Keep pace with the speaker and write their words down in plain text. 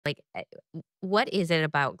Like, what is it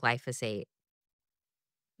about glyphosate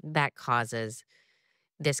that causes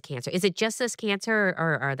this cancer? Is it just this cancer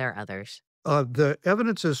or are there others? The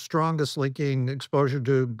evidence is strongest linking exposure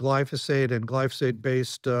to glyphosate and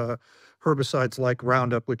glyphosate-based herbicides like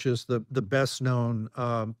Roundup, which is the best known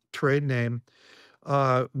trade name,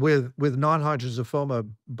 with non-Hodgkin's lymphoma.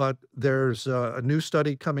 But there's a new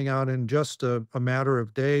study coming out in just a matter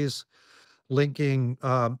of days linking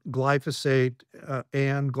glyphosate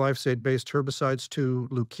and glyphosate-based herbicides to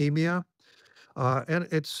leukemia. And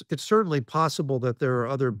it's certainly possible that there are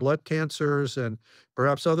other blood cancers and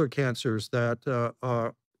perhaps other cancers that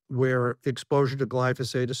where exposure to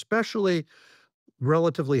glyphosate, especially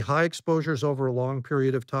relatively high exposures over a long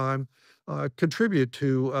period of time, contribute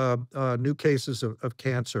to new cases of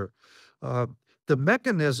cancer. Uh, the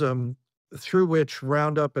mechanism through which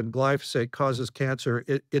Roundup and glyphosate causes cancer,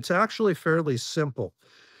 it's actually fairly simple.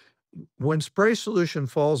 When spray solution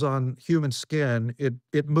falls on human skin,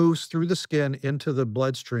 it moves through the skin into the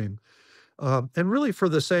bloodstream, and really for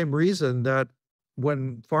the same reason that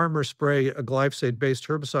when farmers spray a glyphosate-based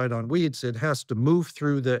herbicide on weeds, it has to move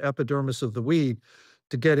through the epidermis of the weed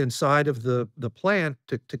to get inside of the plant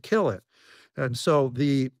to kill it. And so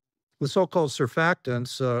the so-called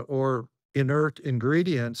surfactants, or inert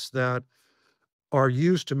ingredients that are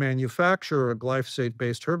used to manufacture a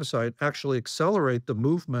glyphosate-based herbicide actually accelerate the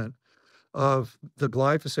movement of the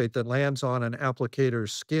glyphosate that lands on an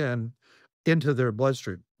applicator's skin into their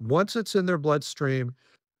bloodstream. Once it's in their bloodstream,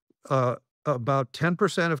 uh, about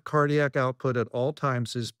 10% of cardiac output at all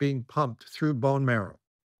times is being pumped through bone marrow.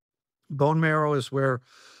 Bone marrow is where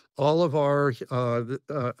all of our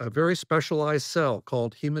a very specialized cell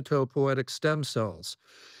called hematopoietic stem cells.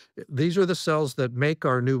 These are the cells that make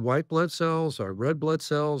our new white blood cells, our red blood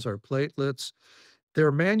cells, our platelets.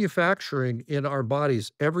 They're manufacturing in our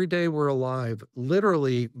bodies every day we're alive,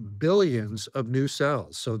 literally billions of new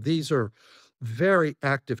cells. So these are very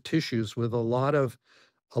active tissues with a lot of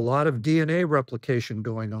DNA replication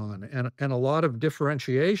going on and a lot of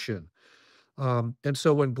differentiation. And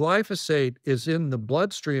so when glyphosate is in the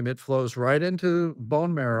bloodstream, it flows right into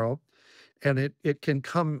bone marrow, and it can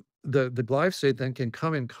come the glyphosate then can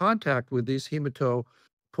come in contact with these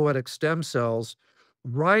hematopoietic stem cells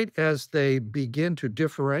right as they begin to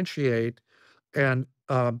differentiate and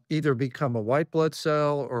either become a white blood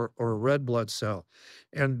cell or a red blood cell.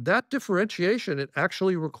 And that differentiation, it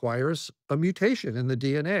actually requires a mutation in the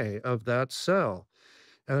DNA of that cell.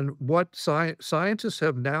 And what scientists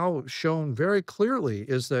have now shown very clearly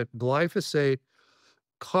is that glyphosate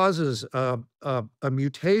causes a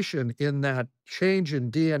mutation in that change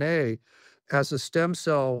in DNA as a stem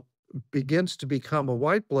cell begins to become a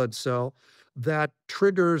white blood cell that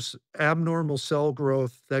triggers abnormal cell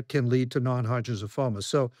growth that can lead to non-Hodgkin's lymphoma.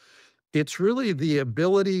 So it's really the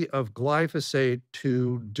ability of glyphosate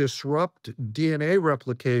to disrupt DNA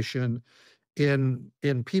replication in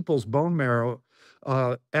people's bone marrow,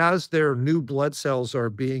 as their new blood cells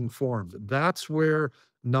are being formed. That's where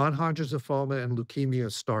non-Hodgkin's lymphoma and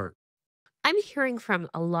leukemia start. I'm hearing from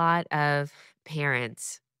a lot of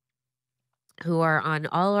parents who are on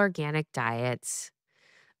all organic diets,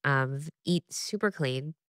 eat super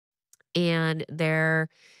clean, and their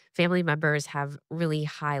family members have really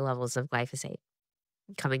high levels of glyphosate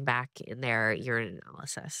coming back in their urine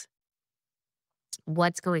analysis.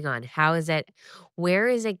 What's going on? How is it? Where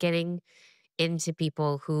is it getting into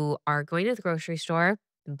people who are going to the grocery store,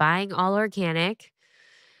 buying all organic?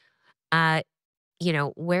 Uh,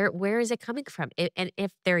 where is it coming from? And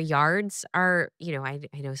if their yards are, I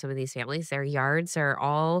know some of these families, their yards are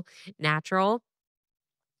all natural,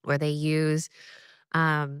 where they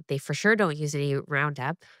for sure don't use any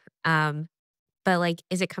Roundup. Um, but like,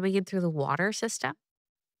 is it coming in through the water system?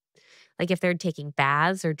 Like if they're taking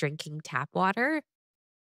baths or drinking tap water?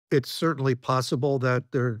 It's certainly possible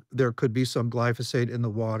that there could be some glyphosate in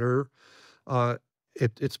the water.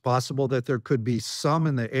 It's possible that there could be some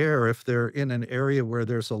in the air if they're in an area where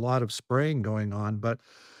there's a lot of spraying going on. But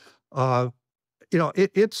uh,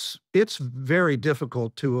 it's very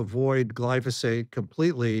difficult to avoid glyphosate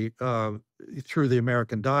completely through the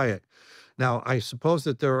American diet. Now, I suppose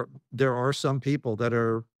that there are some people that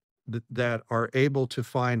are able to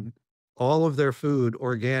find all of their food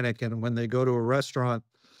organic, and when they go to a restaurant,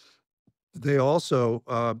 they also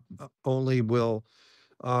only will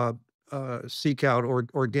uh, seek out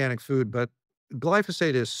organic food. But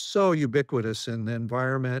glyphosate is so ubiquitous in the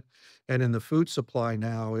environment and in the food supply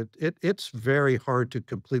now, it's very hard to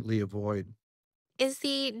completely avoid. Is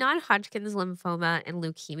the non-Hodgkin's lymphoma and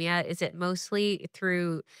leukemia, is it mostly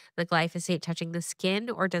through the glyphosate touching the skin,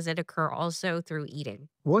 or does it occur also through eating?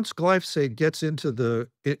 Once glyphosate gets into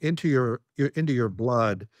into into your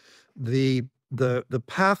blood, the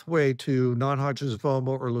pathway to non-Hodgkin's lymphoma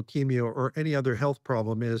or leukemia or any other health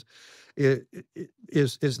problem is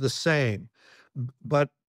the same. But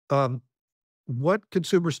um, what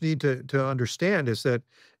consumers need to understand is that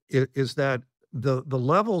the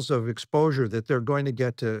levels of exposure that they're going to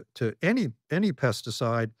get to any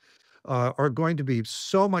pesticide are going to be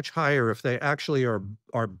so much higher if they actually are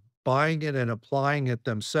buying it and applying it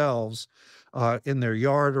themselves in their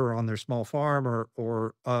yard or on their small farm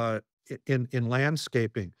or in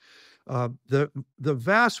landscaping. The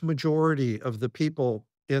vast majority of the people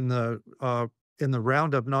in the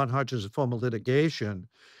Roundup non-Hodgkin's lymphoma litigation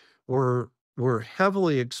were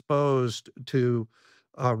heavily exposed to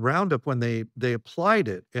Roundup when they applied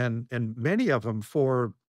it, and many of them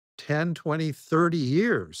for 10, 20, 30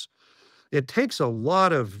 years. It takes a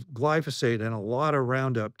lot of glyphosate and a lot of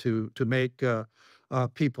Roundup to make,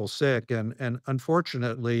 people sick, and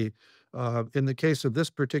unfortunately, in the case of this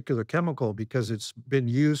particular chemical, because it's been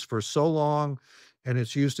used for so long and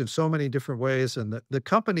it's used in so many different ways, and the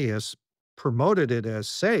company has promoted it as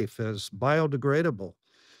safe, as biodegradable,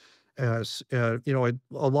 as, a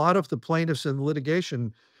lot of the plaintiffs in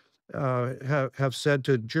litigation, have said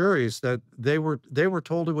to juries that they were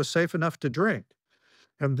told it was safe enough to drink.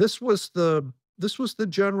 And this was the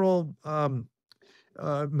general,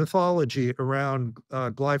 mythology around,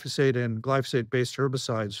 glyphosate and glyphosate-based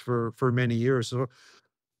herbicides for many years. So,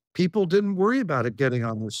 people didn't worry about it getting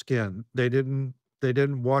on their skin. They didn't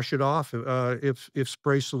wash it off, if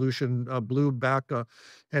spray solution, blew back,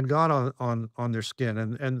 and got on their skin,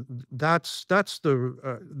 and that's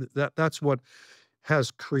that's what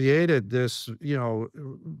has created this,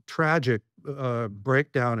 tragic,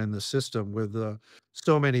 breakdown in the system with,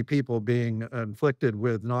 so many people being inflicted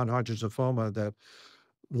with non-Hodgkin's lymphoma that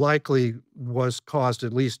likely was caused,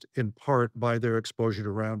 at least in part, by their exposure to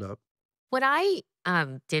Roundup. What I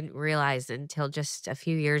didn't realize until just a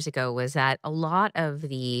few years ago was that a lot of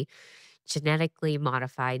the genetically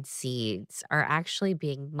modified seeds are actually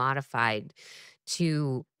being modified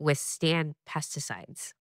to withstand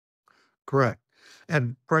pesticides. Correct.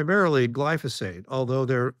 And primarily glyphosate, although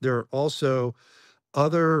there are also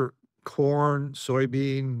other corn,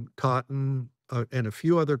 soybean, cotton, and a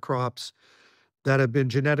few other crops that have been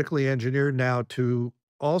genetically engineered now to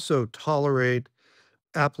also tolerate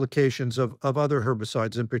applications of other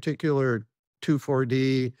herbicides, in particular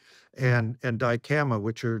 2,4-D and dicamba,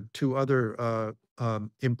 which are two other,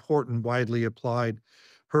 important, widely applied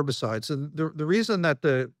herbicides. And the reason that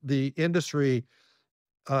the industry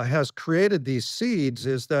has created these seeds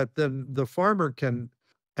is that then the farmer can,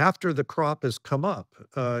 after the crop has come up,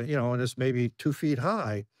 and it's maybe 2 feet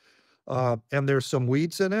high, and there's some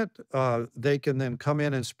weeds in it, they can then come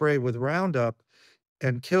in and spray with Roundup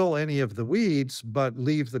and kill any of the weeds, but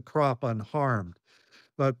leave the crop unharmed.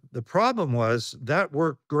 But the problem was that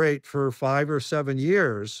worked great for 5 or 7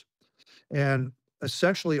 years, and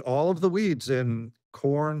essentially all of the weeds in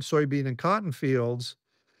corn, soybean, and cotton fields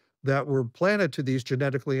that were planted to these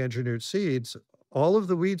genetically engineered seeds, all of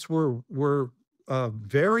the weeds were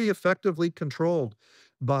very effectively controlled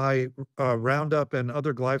by Roundup and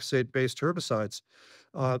other glyphosate-based herbicides.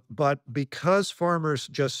 But because farmers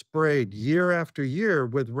just sprayed year after year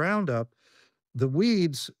with Roundup, the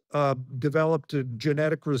weeds developed a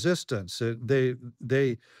genetic resistance.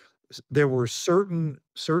 There were certain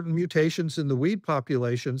mutations in the weed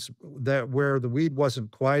populations that where the weed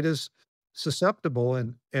wasn't quite as susceptible,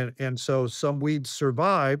 and so some weeds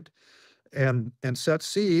survived and set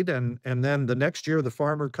seed, and then the next year, the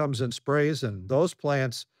farmer comes and sprays, and those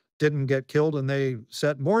plants didn't get killed, and they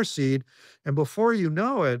set more seed, and before you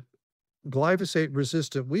know it,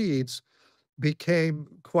 glyphosate-resistant weeds became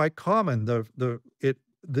quite common.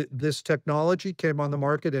 This technology came on the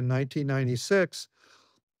market in 1996,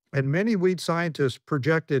 and many weed scientists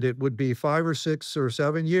projected it would be 5 or 6 or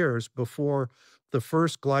 7 years before the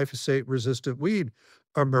first glyphosate-resistant weed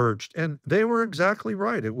emerged, and they were exactly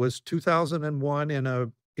right. It was 2001 in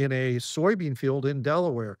a soybean field in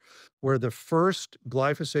Delaware, where the first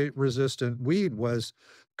glyphosate-resistant weed was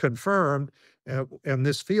confirmed, and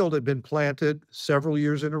this field had been planted several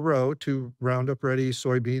years in a row to Roundup-ready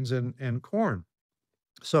soybeans and corn.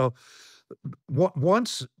 So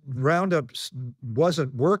once Roundup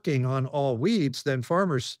wasn't working on all weeds, then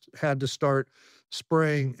farmers had to start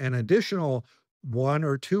spraying an additional one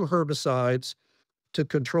or two herbicides to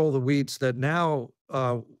control the weeds that now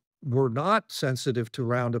were not sensitive to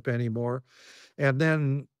Roundup anymore. And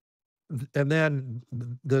then and then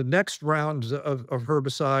the next rounds of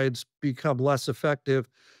herbicides become less effective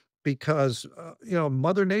because,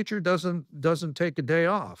 Mother Nature doesn't take a day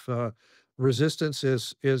off. Resistance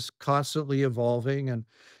is constantly evolving, and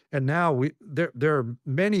now there are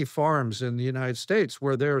many farms in the United States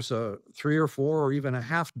where there's a 3 or 4 or even a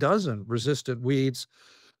half dozen resistant weeds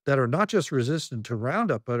that are not just resistant to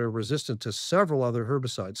Roundup, but are resistant to several other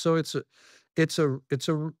herbicides. So it's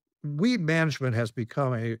a weed management has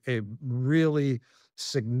become a really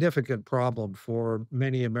significant problem for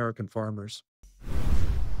many American farmers.